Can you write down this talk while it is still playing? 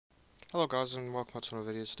Hello guys and welcome back to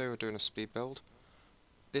another video. Today we're doing a speed build.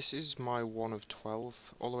 This is my 1 of 12.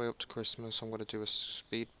 All the way up to Christmas I'm going to do a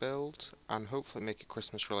speed build and hopefully make it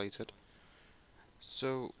Christmas related.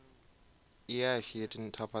 So yeah, if you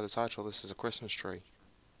didn't tell by the title, this is a Christmas tree.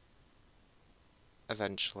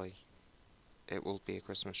 Eventually it will be a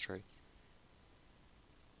Christmas tree.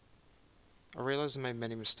 I realise I made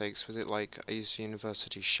many mistakes with it, like I used a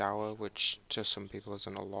university shower, which to some people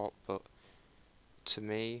isn't a lot, but to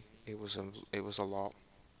me it was a lot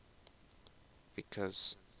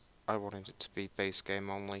because I wanted it to be base game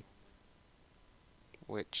only,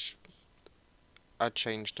 which I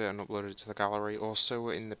changed it and uploaded it to the gallery. Also,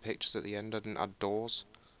 in the pictures at the end, I didn't add doors,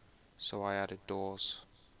 so I added doors.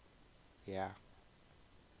 Yeah,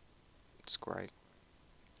 it's great.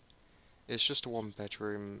 It's just a one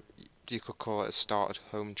bedroom, you could call it a started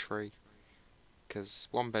home tree, because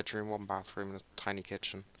one bedroom, one bathroom, and a tiny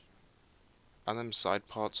kitchen. And them side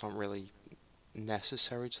parts aren't really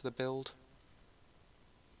necessary to the build.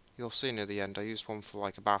 You'll see near the end, I used one for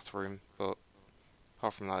like a bathroom, but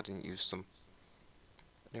apart from that I didn't use them.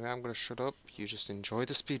 Anyway, I'm gonna shut up, you just enjoy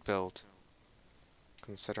the speed build.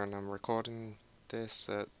 Considering I'm recording this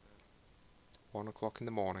at 1 o'clock in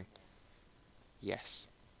the morning. Yes.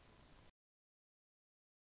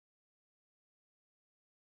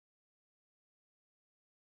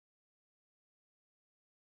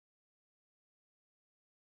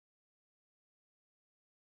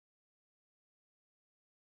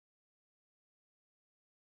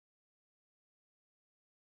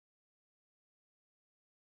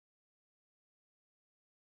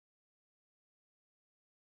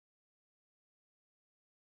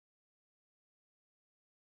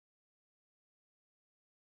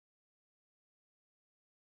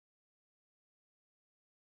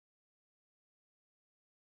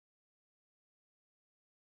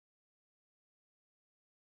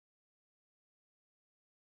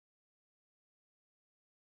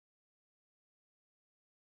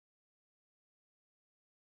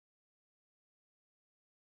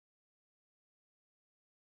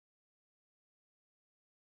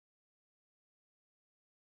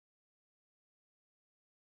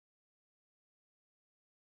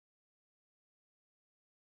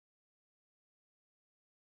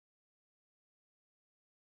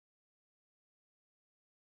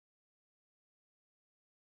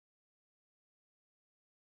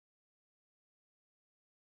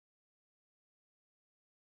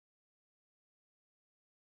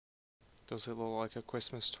 Does it look like a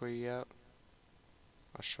Christmas tree yet?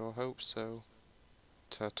 I sure hope so.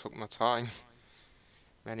 Took my time.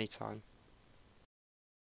 Many time.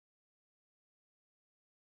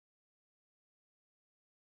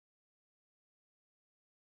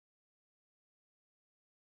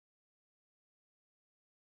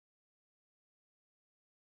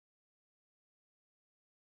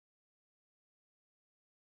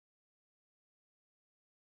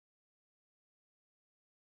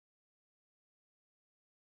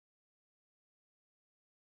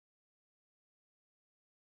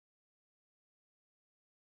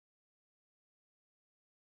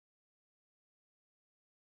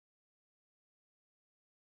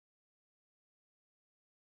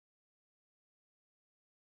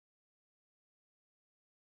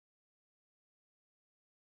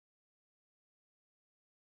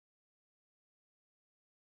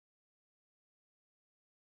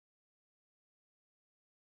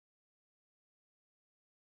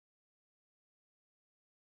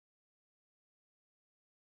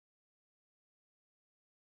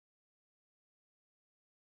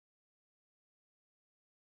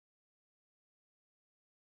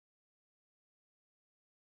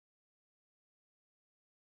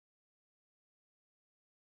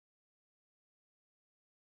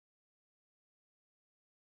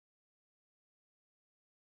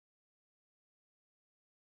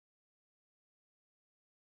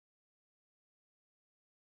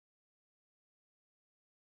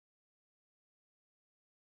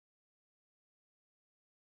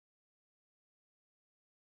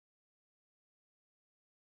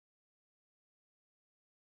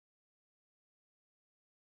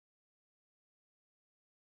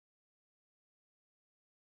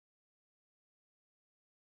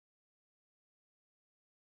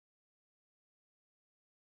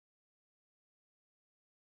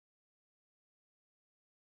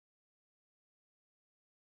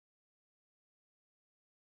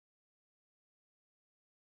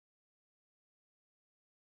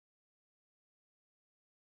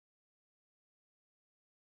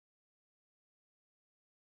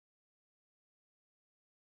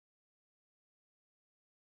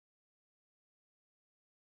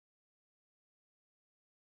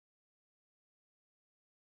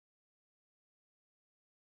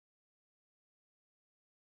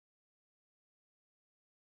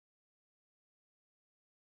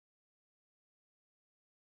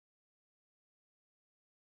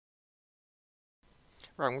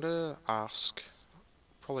 Right, I'm gonna ask,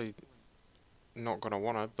 probably not gonna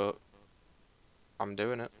wanna, but I'm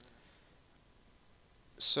doing it.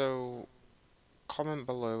 So, comment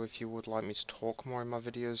below if you would like me to talk more in my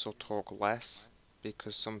videos or talk less,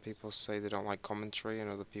 because some people say they don't like commentary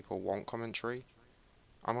and other people want commentary.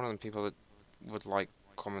 I'm one of the people that would like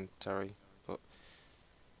commentary, but,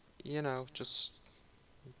 you know, just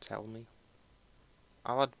tell me.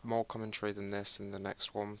 I'll add more commentary than this in the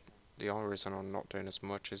next one. The only reason I'm not doing as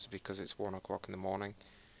much is because it's 1 o'clock in the morning.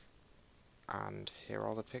 And here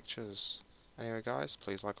are the pictures. Anyway guys,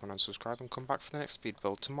 please like, comment and subscribe and come back for the next speed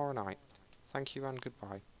build tomorrow night. Thank you and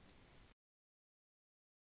goodbye.